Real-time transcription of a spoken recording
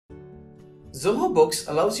Zoho Books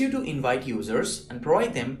allows you to invite users and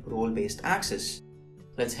provide them role-based access.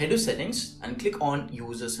 Let's head to Settings and click on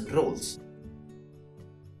Users and Roles.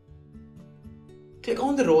 Click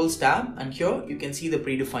on the Roles tab, and here you can see the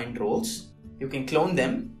predefined roles. You can clone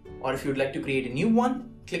them, or if you'd like to create a new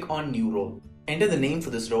one, click on New Role. Enter the name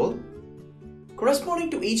for this role.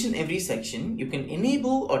 Corresponding to each and every section, you can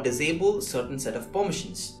enable or disable a certain set of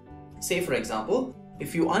permissions. Say for example,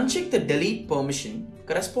 if you uncheck the delete permission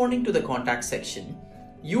corresponding to the contact section,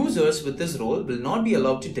 users with this role will not be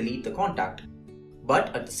allowed to delete the contact.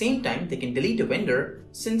 But at the same time, they can delete a vendor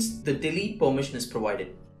since the delete permission is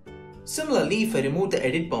provided. Similarly, if I remove the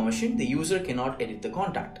edit permission, the user cannot edit the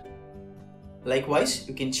contact. Likewise,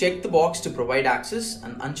 you can check the box to provide access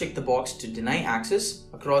and uncheck the box to deny access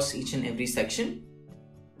across each and every section.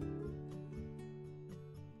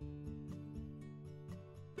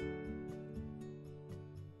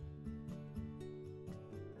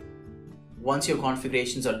 Once your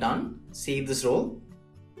configurations are done, save this role.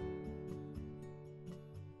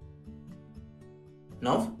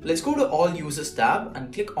 Now, let's go to All Users tab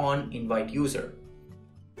and click on Invite User.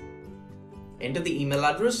 Enter the email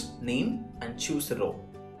address, name, and choose the role.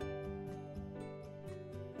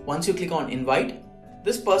 Once you click on Invite,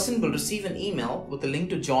 this person will receive an email with a link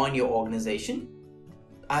to join your organization.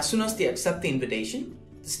 As soon as they accept the invitation,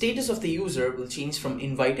 the status of the user will change from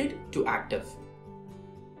invited to active.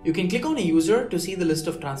 You can click on a user to see the list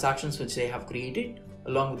of transactions which they have created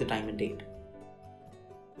along with the time and date.